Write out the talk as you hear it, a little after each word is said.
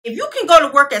If you can go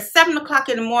to work at 7 o'clock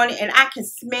in the morning and I can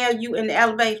smell you in the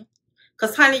elevator,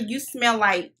 because honey, you smell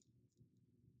like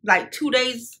 2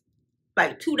 days,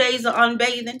 like 2 days of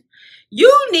unbathing.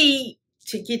 You need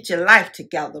to get your life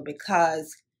together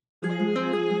because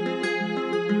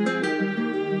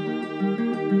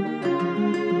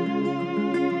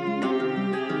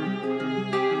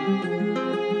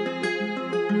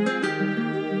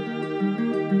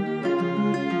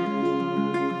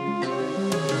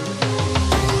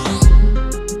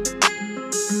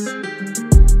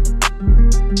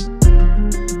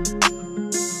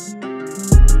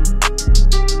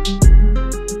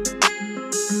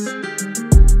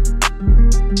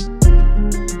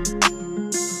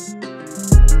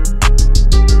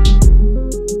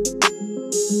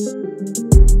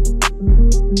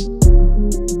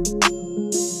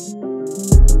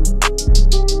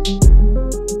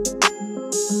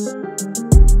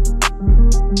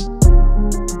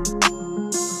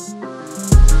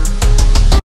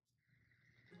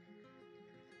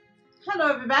hello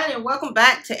everybody and welcome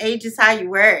back to Age is How You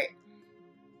Wear It.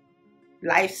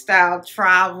 Lifestyle,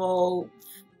 travel,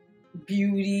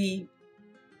 beauty,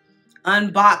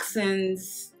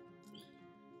 unboxings.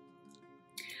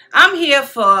 I'm here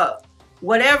for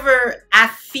whatever I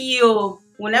feel,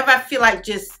 whenever I feel like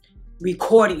just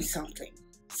recording something.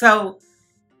 So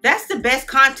that's the best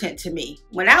content to me.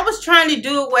 When I was trying to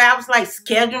do it where I was like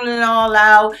scheduling it all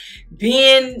out,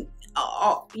 being,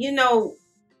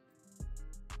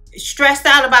 stressed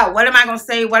out about what am I going to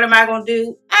say, what am I going to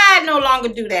do, I no longer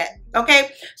do that.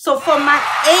 Okay, so for my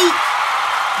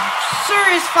 8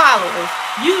 serious followers,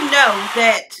 you know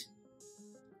that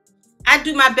I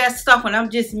do my best stuff when I'm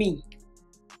just me,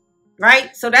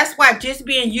 right? So that's why just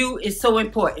being you is so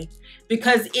important,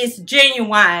 because it's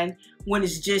genuine when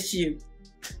it's just you.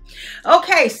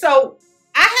 Okay, so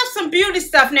I have some beauty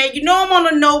stuff now. You know I'm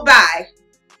on a no-buy.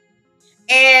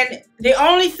 And the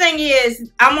only thing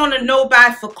is, I'm on a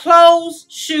no-buy for clothes,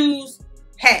 shoes,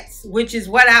 hats, which is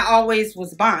what I always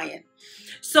was buying.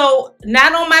 So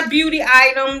not on my beauty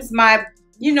items, my,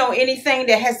 anything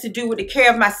that has to do with the care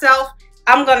of myself,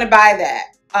 I'm going to buy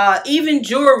that. Even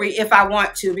jewelry if I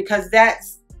want to, because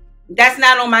that's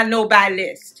not on my no-buy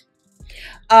list.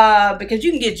 Because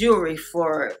you can get jewelry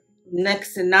for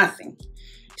next to nothing.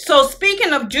 So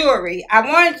speaking of jewelry, I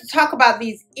wanted to talk about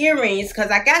these earrings because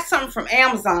I got something from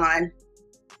Amazon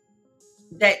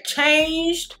that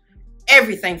changed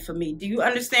everything for me. Do you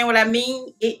understand what I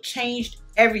mean? It changed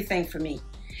everything for me.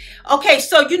 Okay,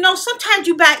 so sometimes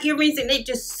you buy earrings and they're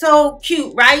just so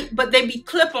cute, right? But they be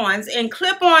clip-ons, and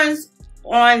clip-ons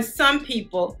on some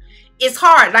people, it's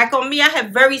hard. Like on me, I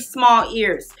have very small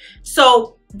ears.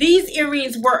 So these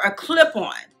earrings were a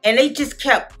clip-on and they just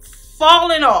kept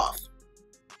falling off.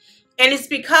 And it's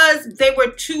because they were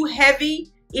too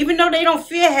heavy. Even though they don't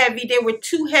feel heavy, they were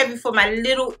too heavy for my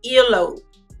little earlobe.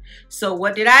 So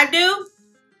what did I do?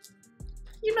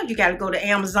 You got to go to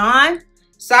Amazon.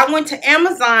 So I went to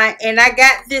Amazon and I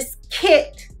got this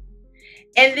kit.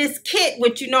 And this kit,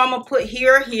 which I'm going to put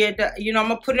here, I'm going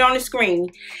to put it on the screen.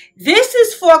 This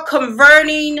is for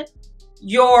converting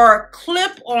your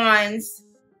clip-ons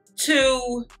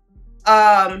to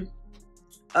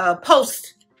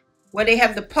post, where they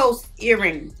have the post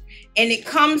earring. And it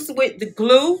comes with the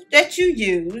glue that you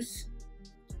use.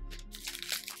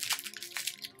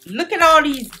 Look at all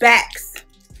these backs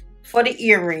for the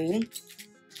earring.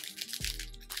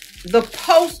 The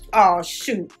post, oh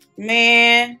shoot,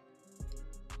 man.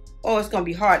 Oh, it's going to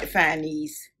be hard to find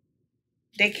these.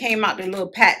 They came out the little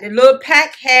pack. The little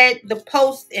pack had the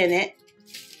post in it.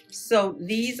 So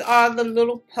these are the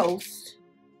little posts.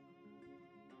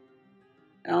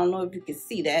 I don't know if you can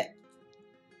see that.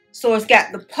 So it's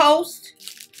got the post.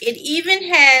 It even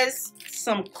has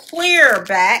some clear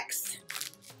backs.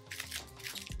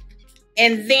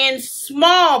 And then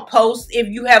small posts if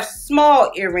you have small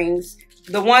earrings.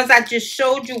 The ones I just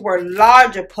showed you were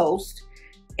larger posts.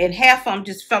 And half of them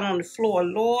just fell on the floor.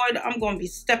 Lord, I'm going to be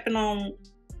stepping on.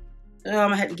 I'm going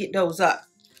to have to get those up.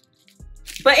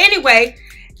 But anyway,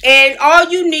 and all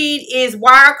you need is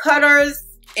wire cutters.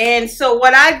 And so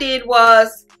what I did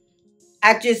was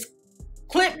I just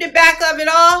clipped the back of it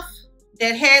off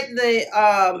that had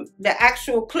the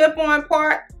actual clip-on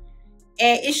part,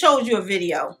 and it shows you a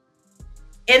video.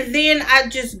 And then I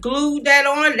just glued that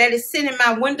on, let it sit in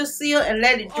my windowsill and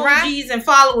let it dry. OGs and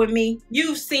following me,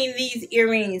 you've seen these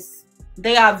earrings.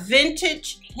 They are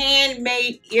vintage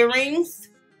handmade earrings.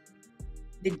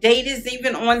 The date is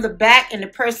even on the back and the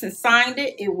person signed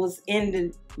it. It was in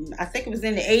the, I think it was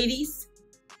in the 80s.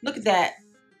 Look at that.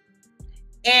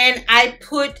 And I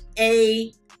put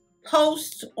a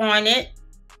post on it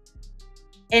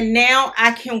And now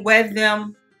I can wear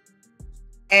them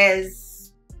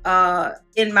as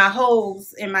in my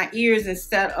holes in my ears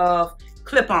instead of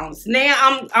clip-ons.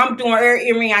 Now I'm doing every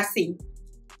earring I see.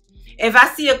 If I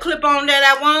see a clip-on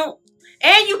that I want,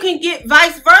 and you can get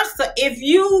vice versa. If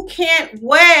you can't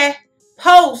wear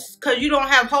posts because you don't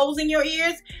have holes in your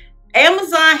ears,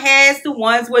 Amazon has the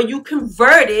ones where you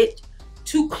convert it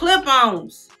to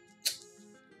clip-ons.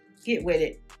 Get with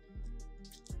it.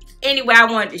 Anyway, I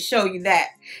wanted to show you that.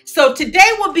 So today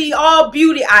will be all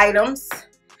beauty items.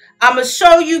 I'm going to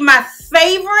show you my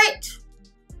favorite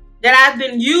that I've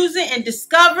been using and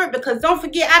discovered, because don't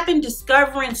forget, I've been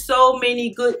discovering so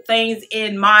many good things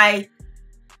in my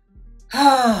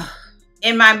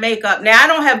makeup. Now, I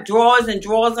don't have drawers and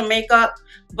drawers of makeup,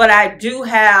 but I do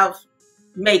have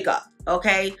makeup,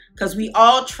 okay? Because we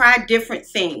all try different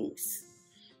things.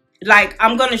 Like,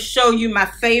 I'm going to show you my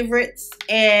favorites.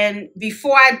 And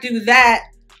before I do that,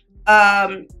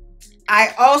 I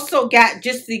also got,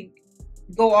 just to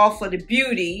go off of the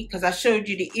beauty, because I showed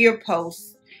you the ear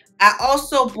posts, I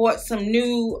also bought some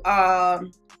new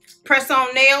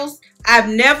press-on nails. I've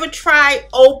never tried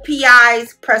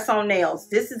OPI's press-on nails.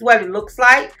 This is what it looks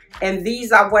like. And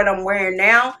these are what I'm wearing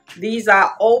now. These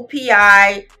are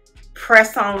OPI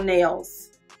press-on nails.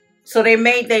 So they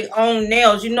made their own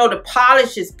nails. You know, the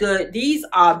polish is good. These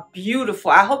are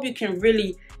beautiful. I hope you can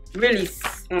really,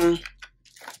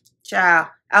 child.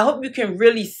 I hope you can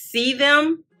really see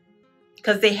them,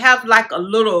 because they have like a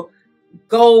little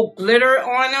gold glitter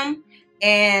on them.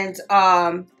 And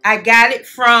I got it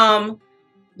from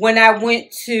when I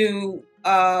went to,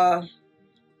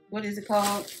 what is it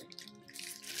called?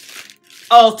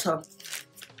 Ulta.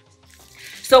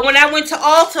 So when I went to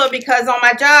Ulta, because on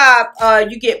my job,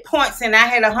 you get points, and I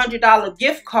had a $100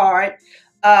 gift card,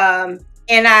 and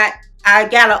I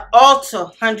got an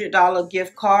Ulta $100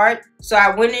 gift card. So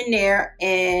I went in there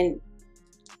and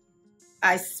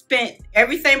I spent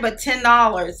everything but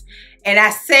 $10, and I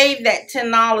saved that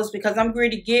 $10 because I'm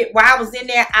going to get, while I was in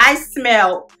there, I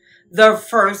smelled the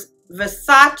first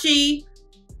Versace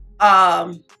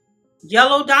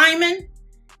Yellow Diamond.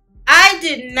 I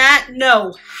did not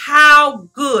know how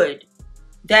good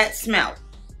that smelled.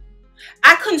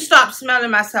 I couldn't stop smelling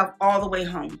myself all the way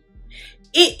home.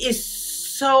 It is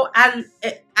so, I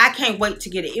can't wait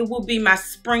to get it. It will be my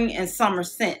spring and summer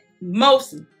scent,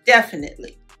 most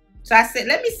definitely. So I said,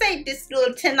 let me save this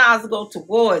little $10 to go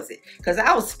towards it, because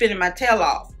I was spinning my tail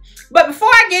off. But before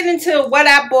I get into what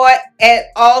I bought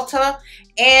at Ulta,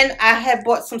 and I had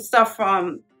bought some stuff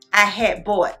from, I had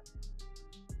bought.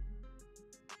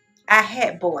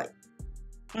 I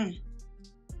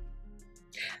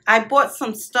bought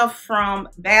some stuff from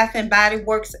Bath and Body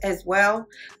Works as well.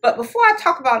 But before I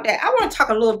talk about that, I want to talk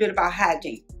a little bit about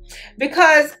hygiene.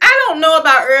 Because I don't know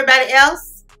about everybody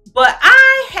else, but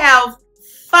I have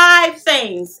 5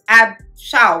 things I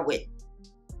shower with.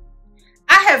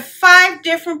 I have 5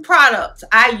 different products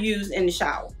I use in the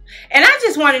shower. And I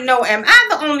just want to know, am I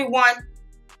the only one?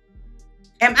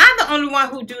 Am I the only one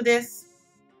who do this?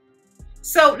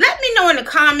 So let me know in the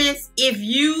comments if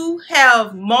you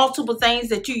have multiple things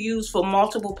that you use for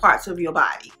multiple parts of your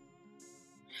body.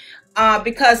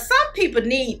 Because some people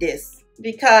need this.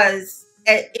 Because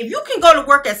if you can go to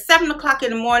work at 7 o'clock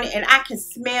in the morning and I can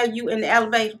smell you in the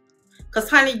elevator. Because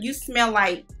honey, you smell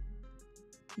like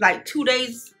 2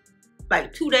 days,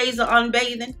 like 2 days of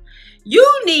unbathing.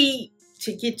 You need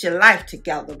to get your life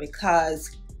together,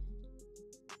 because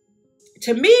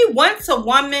to me, once a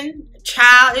woman,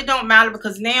 child, it don't matter,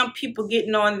 because now people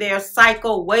getting on their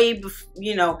cycle way before,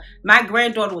 you know, my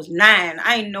granddaughter was 9.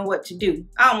 I didn't know what to do.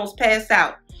 I almost passed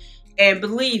out. And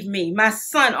believe me, my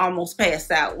son almost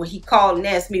passed out when he called and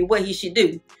asked me what he should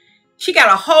do. She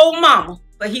got a whole mama,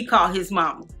 but he called his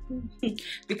mama.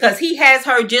 Because he has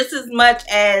her just as much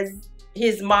as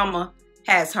his mama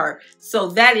has her. So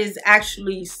that is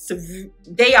actually,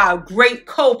 they are great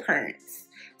co-parents.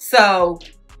 So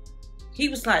he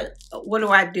was like, what do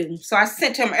I do? So I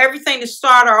sent him everything to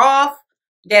start her off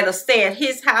that'll stay at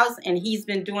his house, and he's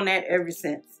been doing that ever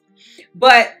since.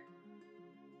 But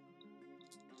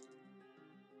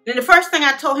then the first thing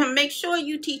I told him, make sure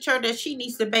you teach her that she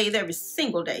needs to bathe every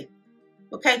single day.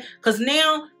 Okay? Because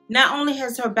now, not only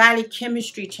has her body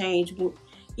chemistry changed, but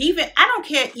even, I don't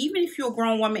care, even if you're a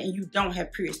grown woman and you don't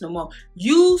have periods no more,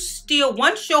 you still,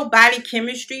 once your body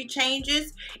chemistry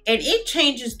changes, and it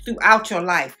changes throughout your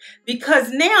life, because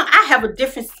now I have a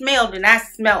different smell than I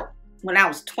smelled when I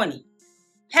was 20.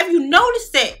 Have you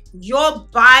noticed that your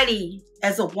body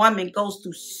as a woman goes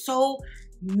through so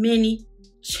many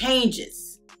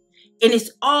changes, and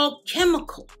it's all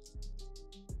chemical?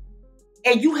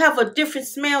 And you have a different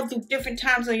smell through different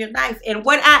times of your life. And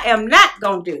what I am not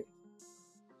going to do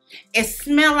is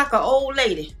smell like an old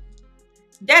lady.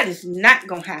 That is not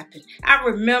going to happen. I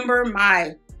remember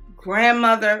my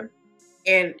grandmother,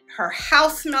 and her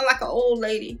house smelled like an old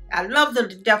lady. I loved her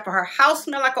to death, but her house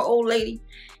smelled like an old lady.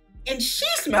 And she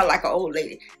smelled like an old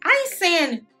lady. I ain't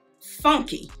saying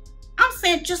funky. I'm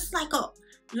saying just like a,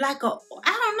 I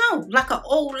don't know, like an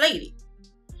old lady.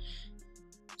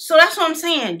 So that's what I'm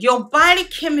saying. Your body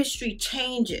chemistry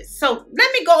changes. So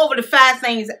let me go over the 5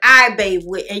 things I bathe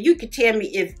with, and you can tell me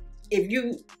if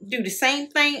you do the same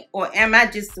thing, or am I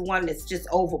just the one that's just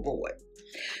overboard.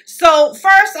 So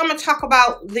first, I'm gonna talk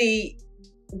about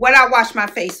what I wash my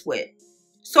face with.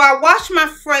 So I wash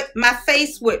my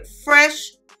face with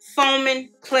Fresh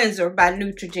Foaming Cleanser by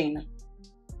Neutrogena.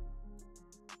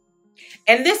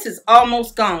 And this is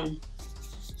almost gone.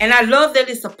 And I love that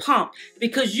it's a pump,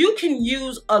 because you can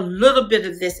use a little bit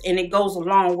of this and it goes a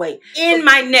long way. In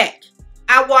my neck,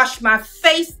 I wash my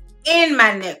face and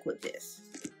my neck with this.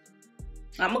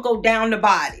 I'm going to go down the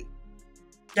body.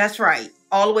 That's right.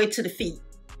 All the way to the feet.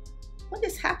 What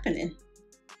is happening?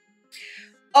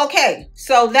 Okay,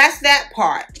 so that's that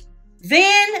part.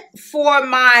 Then for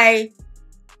my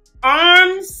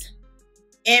arms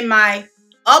and my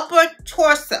upper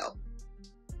torso,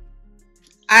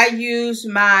 I use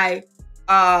my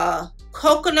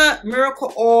coconut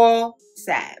miracle oil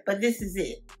side, but this is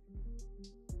it.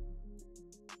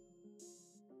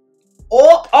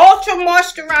 Or ultra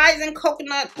moisturizing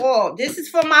coconut oil. This is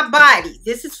for my body.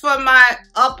 This is for my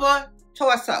upper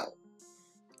torso.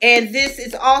 And this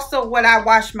is also what I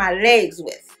wash my legs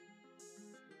with.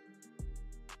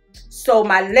 So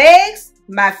my legs,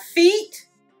 my feet,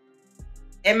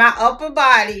 and my upper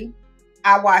body,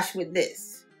 I wash with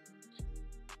this.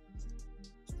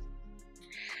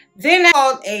 Then I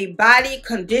called a body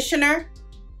conditioner.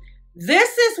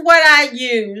 This is what I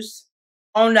use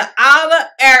on the outer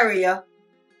area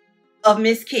of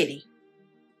Miss Kitty.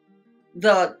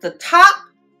 The top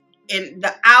and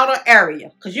the outer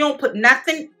area. Because you don't put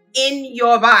nothing in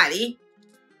your body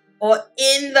or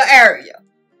in the area.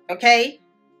 Okay?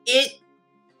 If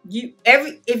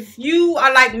you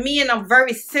are like me and I'm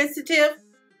very sensitive,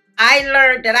 I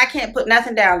learned that I can't put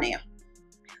nothing down there.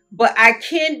 But I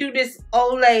can do this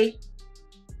Olay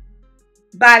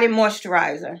body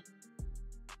moisturizer.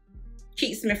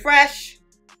 Keeps me fresh.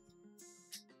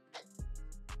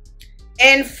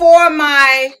 And for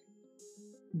my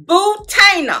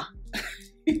bootainer,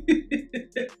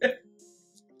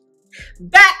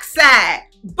 backside,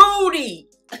 booty,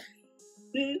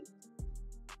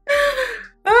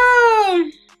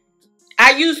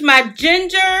 I use my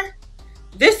ginger.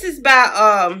 This is by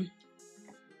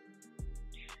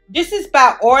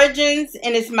Origins,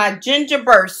 and it's my ginger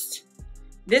burst.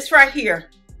 This right here.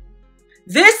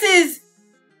 This is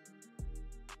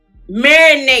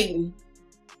marinating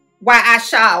while I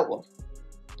shower,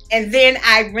 and then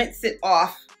I rinse it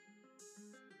off.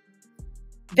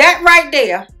 That right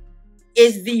there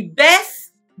is the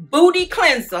best booty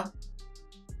cleanser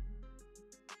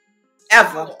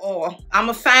ever. Or I'm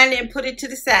gonna find it and put it to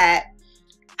the side.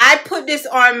 I put this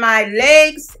on my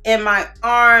legs and my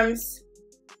arms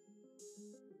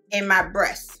and my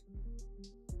breasts.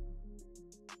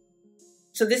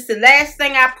 So this is the last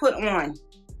thing I put on.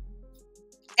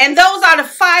 And those are the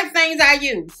 5 things I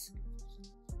use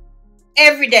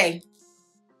every day.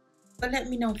 But let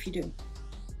me know if you do.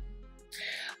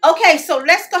 Okay, so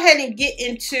let's go ahead and get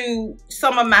into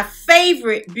some of my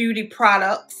favorite beauty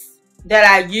products that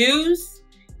I use.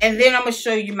 And then I'm going to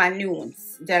show you my new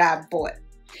ones that I bought.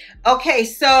 Okay,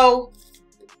 so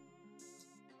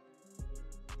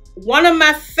one of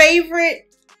my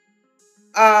favorite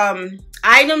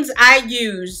items I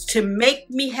use to make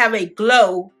me have a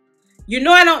glow. You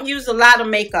know I don't use a lot of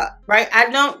makeup, right? I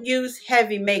don't use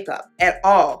heavy makeup at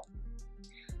all.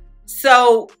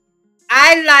 So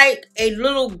I like a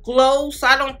little glow, so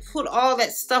I don't put all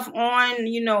that stuff on,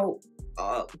 you know,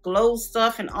 glow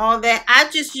stuff and all that. I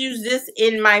just use this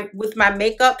with my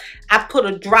makeup. I put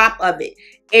a drop of it.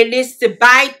 And it's the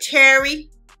By Terry,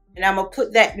 and I'm going to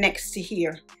put that next to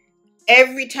here.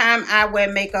 Every time I wear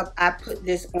makeup, I put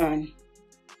this on.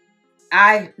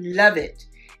 I love it.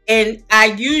 And I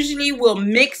usually will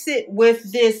mix it with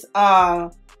this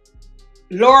Laura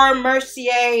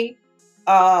Mercier.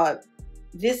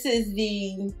 This is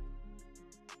the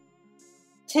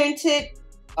Tinted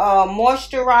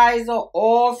Moisturizer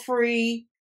Oil-Free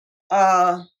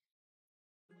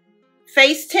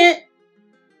Face Tint.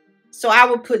 So I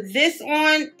will put this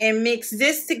on and mix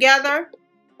this together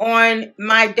on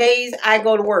my days I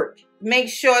go to work. Make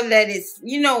sure that it's,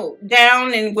 you know,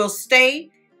 down and will stay.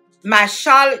 My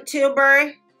Charlotte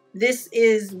Tilbury. This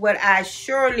is what I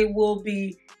surely will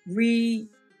be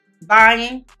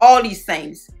rebuying. All these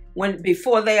things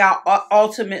before they are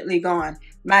ultimately gone.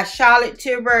 My Charlotte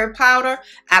Tilbury powder.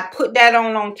 I put that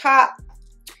on top.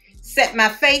 Set my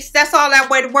face. That's all that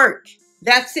way to work.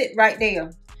 That's it right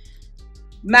there.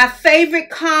 My favorite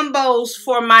combos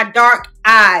for my dark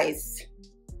eyes.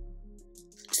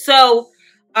 So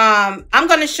I'm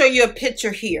going to show you a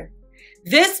picture here.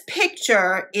 This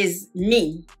picture is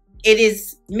me. It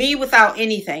is me without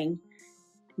anything.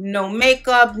 No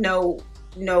makeup, no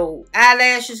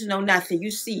eyelashes, no nothing.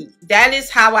 You see, that is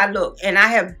how I look. And I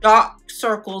have dark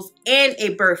circles and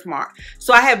a birthmark.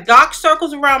 So I have dark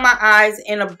circles around my eyes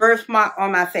and a birthmark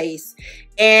on my face.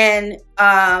 And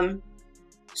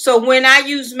so when I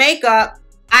use makeup,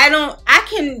 I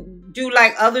can do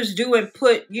like others do and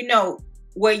put, you know,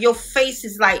 where your face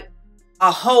is like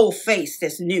a whole face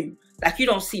that's new. Like you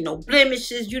don't see no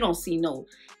blemishes, you don't see no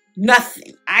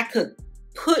nothing. I could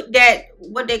put that,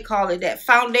 what they call it, that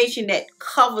foundation that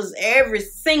covers every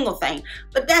single thing.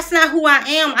 But that's not who I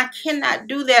am. I cannot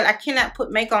do that. I cannot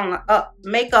put makeup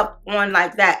on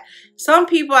like that. Some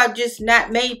people are just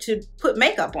not made to put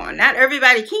makeup on. Not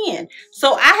everybody can.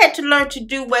 So I had to learn to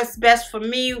do what's best for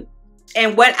me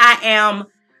and what I am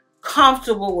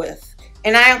comfortable with.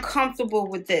 And I am comfortable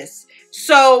with this.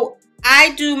 So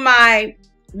I do my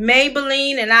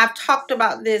Maybelline, and I've talked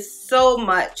about this so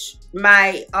much.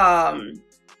 My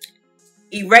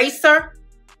eraser,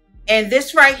 and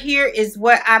this right here is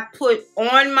what I put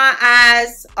on my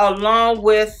eyes along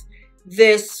with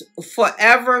this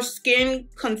Forever Skin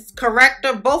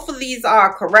Corrector. Both of these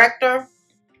are a corrector.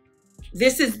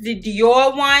 This is the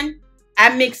Dior one.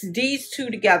 I mixed these two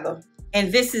together,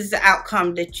 and this is the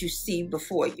outcome that you see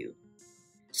before you.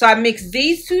 So I mixed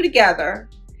these two together,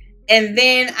 and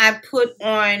then I put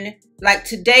on, like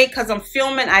today, because I'm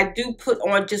filming, I do put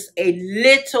on just a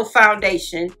little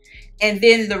foundation. And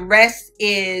then the rest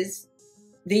is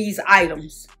these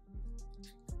items.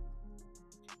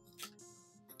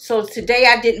 So today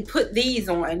I didn't put these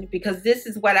on because this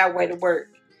is what I wear to work.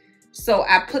 So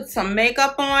I put some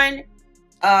makeup on.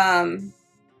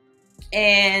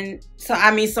 And so,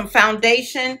 I mean, some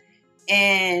foundation.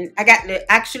 And I got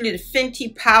actually the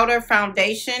Fenty powder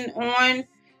foundation on.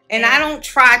 And I don't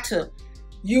try to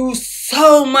use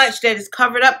so much that it's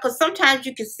covered up because sometimes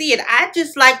you can see it. I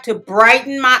just like to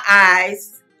brighten my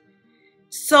eyes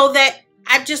so that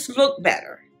I just look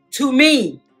better to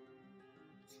me.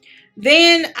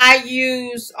 Then I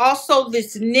use also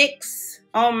this NYX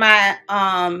on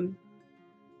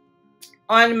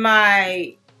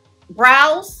my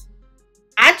brows.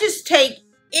 I just take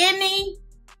any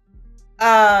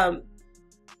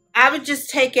I would just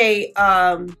take a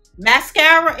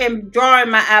mascara and draw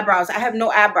in my eyebrows. I have no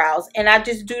eyebrows, and I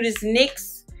just do this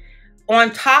NYX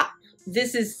on top.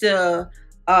 This is the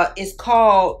it's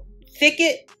called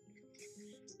Thicket,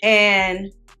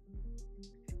 and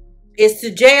it's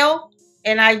the gel,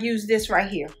 and I use this right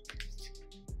here.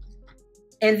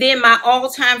 And then my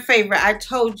all-time favorite, I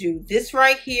told you this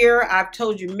right here. I've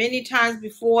told you many times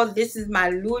before. This is my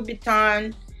Louis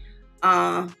Vuitton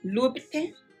eye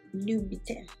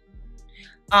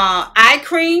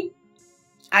cream.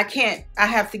 I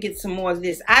have to get some more of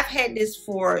this. I've had this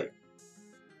for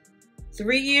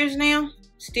 3 years now,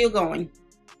 still going.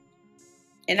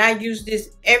 And I use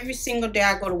this every single day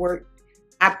I go to work.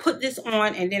 I put this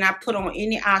on, and then I put on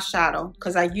any eyeshadow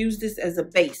because I use this as a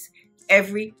base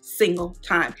every single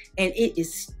time, and it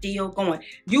is still going.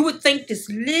 You would think this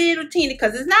little teeny,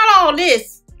 because it's not all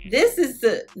this. This is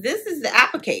the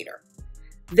applicator.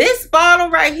 This bottle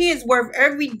right here is worth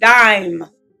every dime.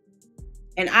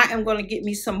 And I am going to get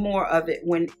me some more of it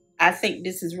when I think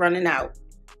this is running out.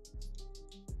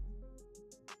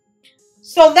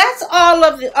 So that's all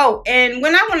of the, oh, and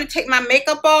when I want to take my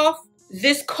makeup off,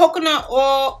 this coconut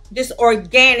oil, this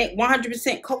organic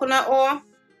 100% coconut oil,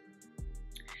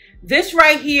 this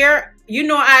right here, you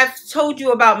know, I've told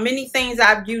you about many things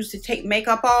I've used to take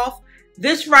makeup off.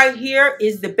 This right here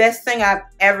is the best thing I've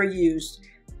ever used.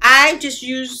 I just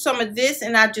use some of this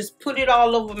and I just put it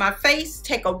all over my face,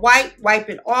 take a wipe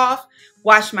it off,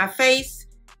 wash my face,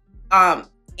 and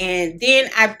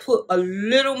then I put a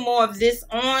little more of this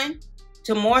on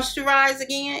to moisturize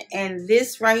again. And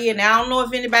this right here, now I don't know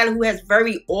if anybody who has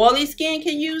very oily skin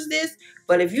can use this,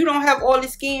 but if you don't have oily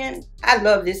skin, I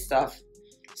love this stuff.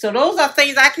 So those are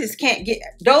things I just can't get.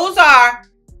 Those are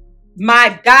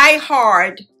my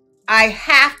die-hard, I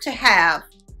have to have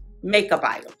makeup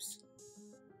items.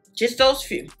 Just those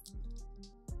few.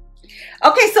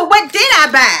 Okay, so what did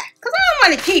I buy? Because I don't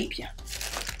want to keep you.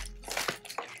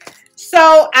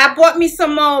 So I bought me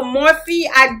some more Morphe.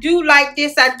 I do like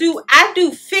this. I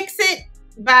do Fix It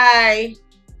by,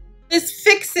 this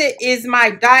Fix It is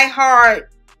my Die Hard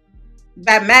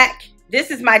by MAC.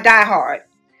 This is my Die Hard.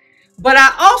 But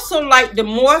I also like the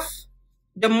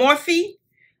Morphe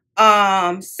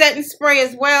setting spray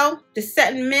as well. The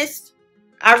setting mist.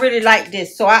 I really like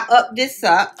this. So I upped this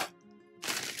up.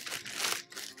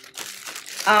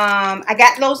 I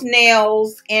got those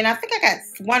nails, and I think I got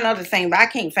one other thing, but I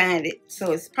can't find it.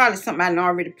 So it's probably something I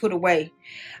already put away.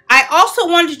 I also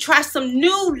wanted to try some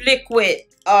new liquid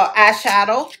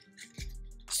eyeshadow.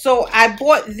 So I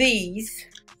bought these.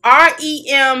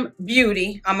 REM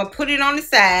Beauty. I'm going to put it on the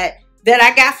side. That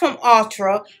I got from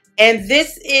Ultra. And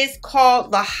this is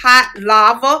called the Hot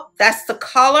Lava. That's the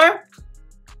color.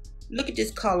 Look at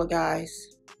this color,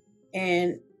 guys.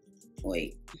 And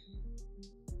wait.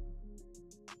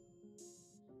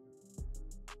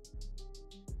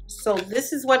 So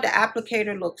this is what the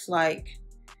applicator looks like.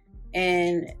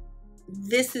 And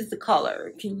this is the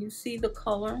color. Can you see the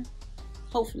color?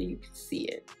 Hopefully you can see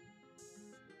it.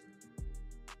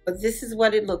 But this is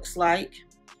what it looks like.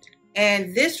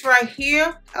 And this right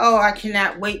here, oh, I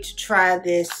cannot wait to try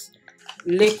this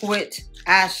liquid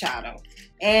eyeshadow.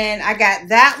 And I got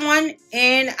that one,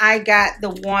 and I got the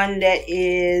one that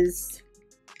is,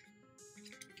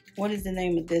 what is the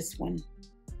name of this one?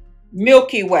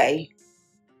 Milky Way.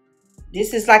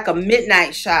 This is like a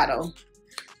midnight shadow.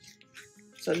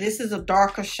 So this is a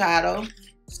darker shadow.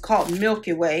 It's called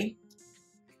Milky Way.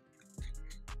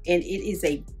 And it is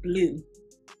a blue.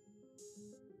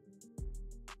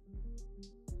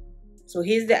 So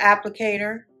here's the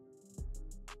applicator.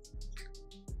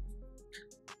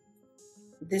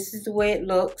 This is the way it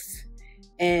looks.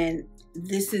 And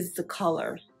this is the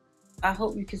color. I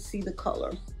hope you can see the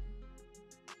color.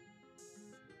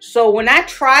 So when I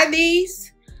try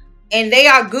these and they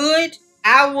are good,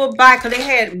 I will buy, because they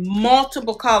had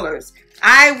multiple colors.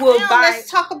 I will buy. Let's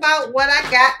talk about what I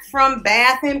got from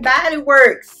Bath and Body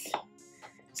Works.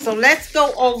 So let's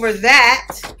go over that.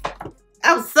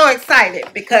 I'm so excited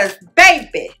because,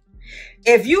 baby,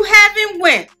 if you haven't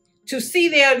went to see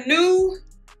their new,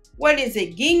 what is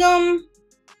it, gingham,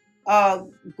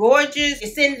 gorgeous,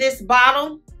 it's in this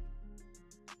bottle.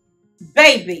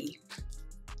 Baby.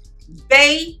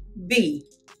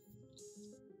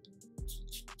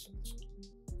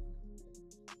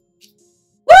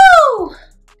 Woo!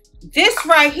 This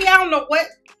right here, I don't know what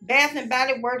Bath and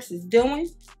Body Works is doing.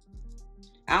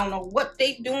 I don't know what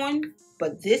they doing.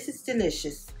 But this is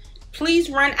delicious. Please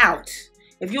run out.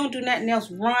 If you don't do nothing else,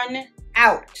 run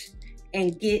out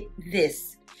and get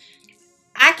this.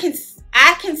 I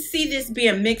can see this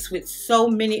being mixed with so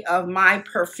many of my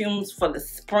perfumes for the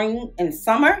spring and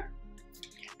summer.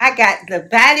 I got the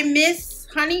body mist,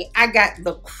 honey. I got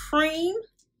the cream.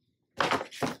 As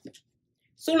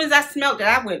soon as I smelled it,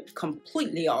 I went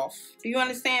completely off. Do you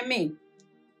understand me?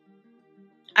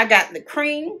 I got the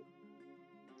cream.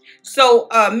 So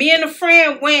me and a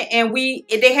friend went, and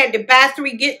they had to buy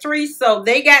 3 get 3. So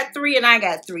they got 3 and I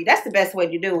got 3. That's the best way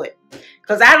to do it,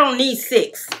 because I don't need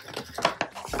 6.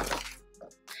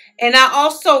 And I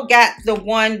also got the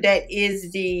one that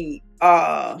is the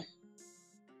I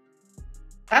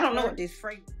don't know what this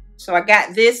fragrance. So I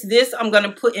got this. This I'm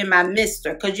gonna put in my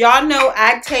mister, because y'all know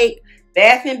I take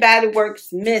Bath and Body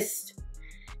Works mist,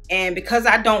 and because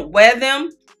I don't wear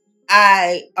them,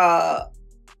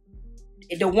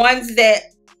 the ones that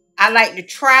I like to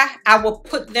try, I will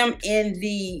put them in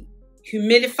the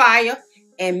humidifier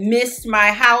and mist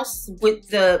my house with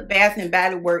the Bath and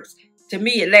Body Works. To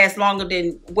me, it lasts longer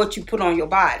than what you put on your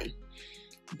body.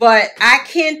 But I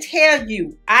can tell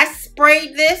you, I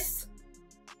sprayed this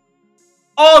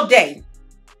all day.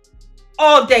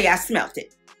 All day I smelled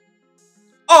it.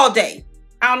 All day.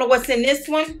 I don't know what's in this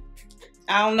one.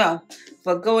 I don't know.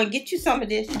 But go and get you some of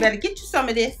this. You better get you some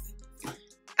of this.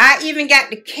 I even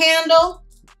got the candle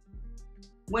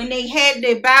when they had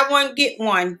the buy one, get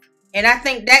one. And I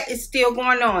think that is still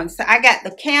going on. So I got the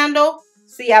candle.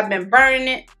 See, I've been burning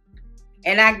it.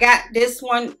 And I got this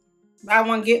one, buy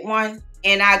one, get one.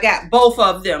 And I got both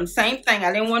of them. Same thing.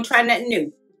 I didn't want to try nothing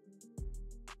new.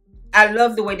 I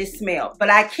love the way this smells. But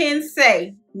I can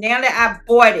say, now that I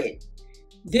bought it,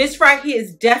 this right here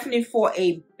is definitely for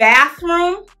a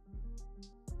bathroom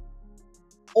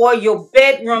or your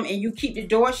bedroom, and you keep the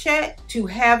door shut, to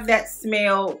have that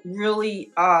smell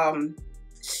really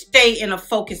stay in a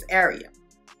focus area.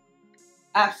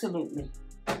 Absolutely.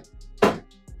 Okay,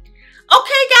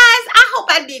 guys, I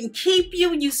hope I didn't keep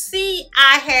you. You see,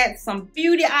 I had some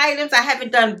beauty items. I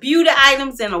haven't done beauty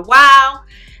items in a while.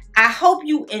 I hope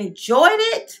you enjoyed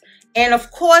it. And of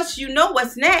course, you know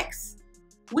what's next.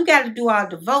 we got to do our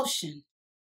devotion.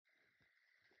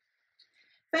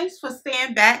 Thanks for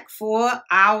staying back for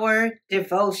our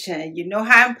devotion. You know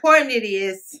how important it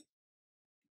is.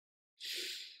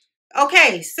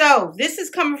 Okay, so this is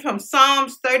coming from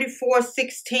Psalms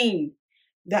 34:16.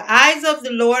 The eyes of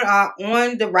the Lord are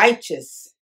on the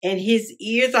righteous, and his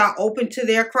ears are open to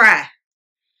their cry.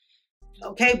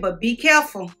 Okay, but be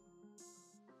careful.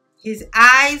 His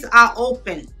eyes are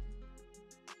open.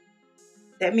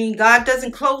 That means God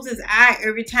doesn't close his eye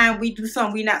every time we do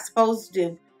something we're not supposed to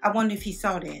do. I wonder if he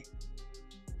saw that.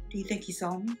 Do you think he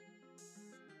saw me?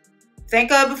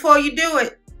 Think of it before you do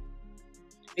it.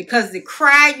 Because the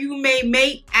cry you may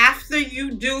make after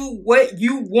you do what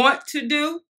you want to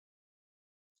do,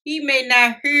 he may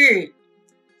not hear it.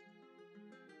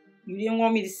 You didn't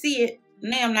want me to see it.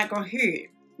 Now I'm not going to hear it.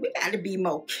 We got to be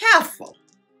more careful.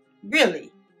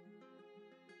 Really.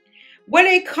 What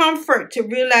a comfort to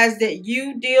realize that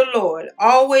you, dear Lord,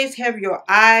 always have your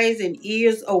eyes and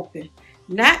ears open.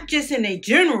 Not just in a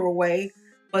general way,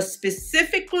 but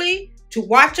specifically to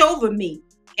watch over me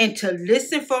and to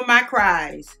listen for my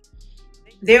cries.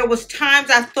 There was times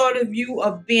I thought of you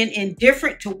of being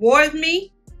indifferent toward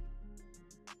me.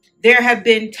 There have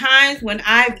been times when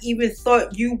I've even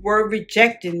thought you were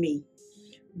rejecting me.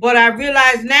 But I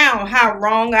realize now how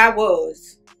wrong I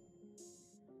was.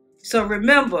 So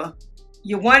remember,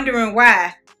 you're wondering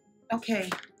why. Okay,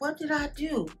 what did I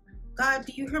do? God,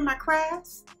 do you hear my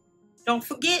cries? Don't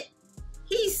forget,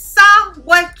 he saw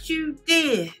what you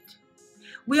did.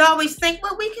 We always think,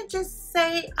 well, we can just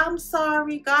say, I'm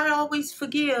sorry. God always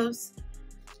forgives.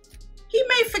 He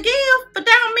may forgive, but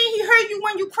that don't mean he heard you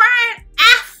when you crying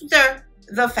after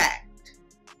the fact.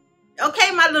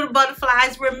 Okay, my little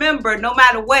butterflies, remember, no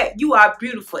matter what, you are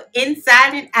beautiful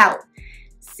inside and out.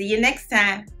 See you next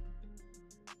time.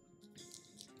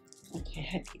 Okay,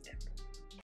 I did that.